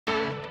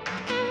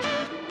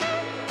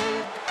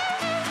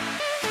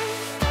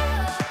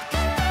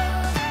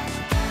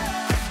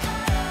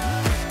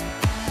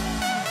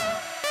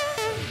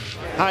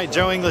Hi,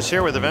 Joe English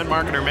here with Event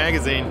Marketer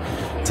Magazine.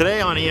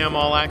 Today on EM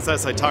All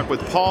Access, I talk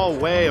with Paul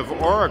Way of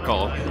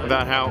Oracle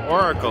about how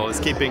Oracle is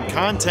keeping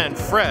content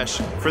fresh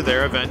for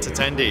their event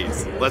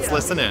attendees. Let's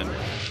listen in.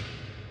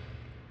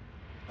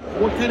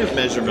 What kind of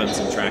measurements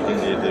and tracking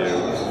do you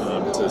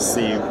do to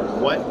see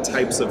what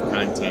types of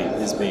content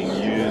is being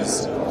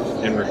used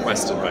and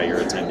requested by your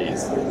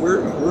attendees?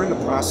 We're in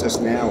the process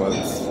now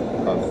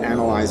of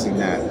analyzing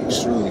that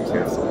extremely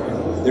carefully.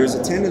 There's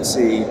a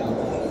tendency,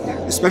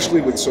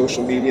 especially with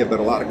social media, but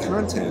a lot of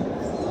content,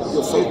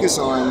 you'll focus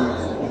on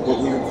what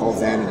we would call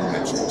vanity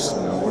metrics.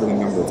 What are the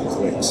number of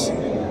clicks?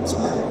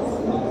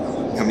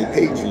 How many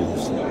page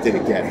views did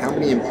it get? How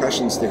many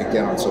impressions did it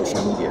get on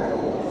social media?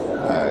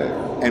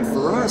 And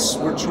for us,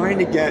 we're trying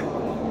to get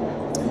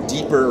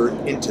deeper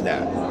into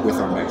that with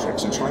our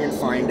metrics and try and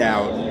find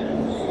out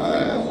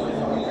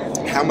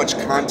how much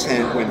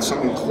content, when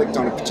someone clicked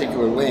on a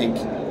particular link,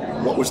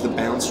 what was the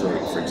bounce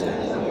rate, for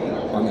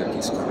example, on that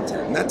piece of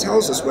content. And that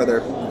tells us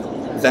whether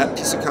that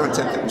piece of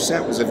content that we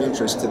sent was of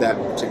interest to that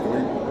particular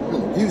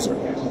user.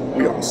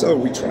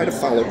 We try to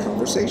follow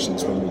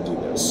conversations when we do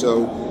this.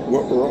 So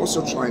what we're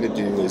also trying to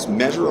do is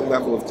measure a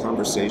level of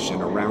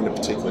conversation around a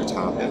particular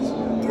topic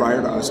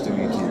prior to us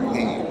doing a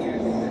campaign.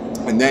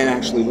 And then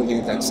actually looking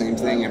at that same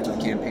thing after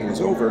the campaign is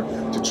over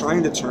to try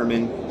and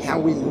determine how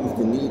we move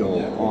the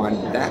needle on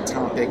that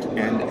topic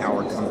and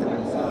our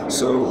company.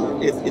 So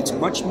it's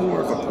much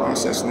more of a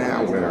process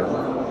now where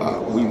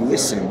we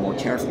listen more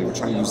carefully. We're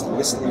trying to use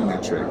listening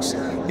metrics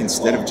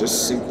instead of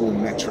just simple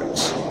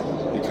metrics,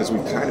 because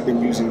we've kind of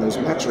been using those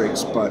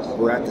metrics, but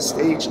we're at the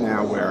stage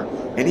now where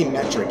any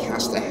metric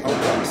has to help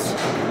us.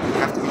 We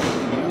have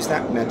to use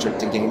that metric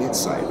to gain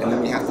insight, and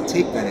then we have to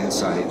take that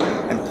insight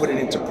and put it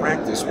into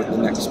practice with the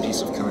next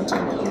piece of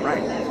content that we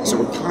write. So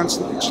we're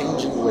constantly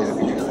changing the way that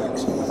we do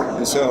things.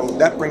 And so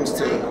that brings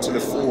to the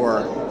fore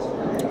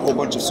a whole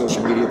bunch of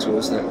social media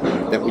tools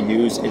that we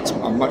use. It's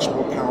a much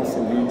more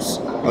powerful use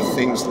of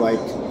things like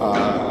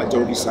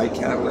Adobe Site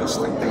Catalyst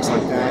and things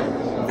like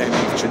that than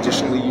we've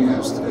traditionally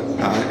used.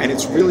 And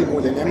it's really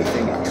more than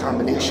anything a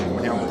combination.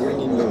 We're now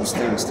bringing those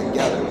things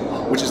together,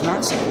 which is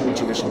not something we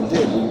traditionally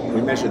did.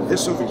 We measured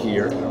this over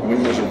here and we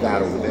measured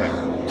that over there.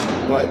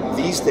 But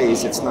these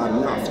days it's not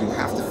enough. You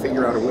have to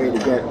figure out a way to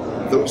get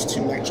those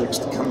two metrics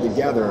to come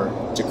together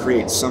to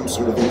create some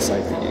sort of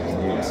insight that you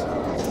can use.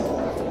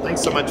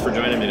 Thanks so much for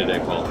joining me today,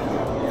 Paul.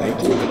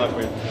 Thank you. Good luck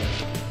with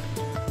you.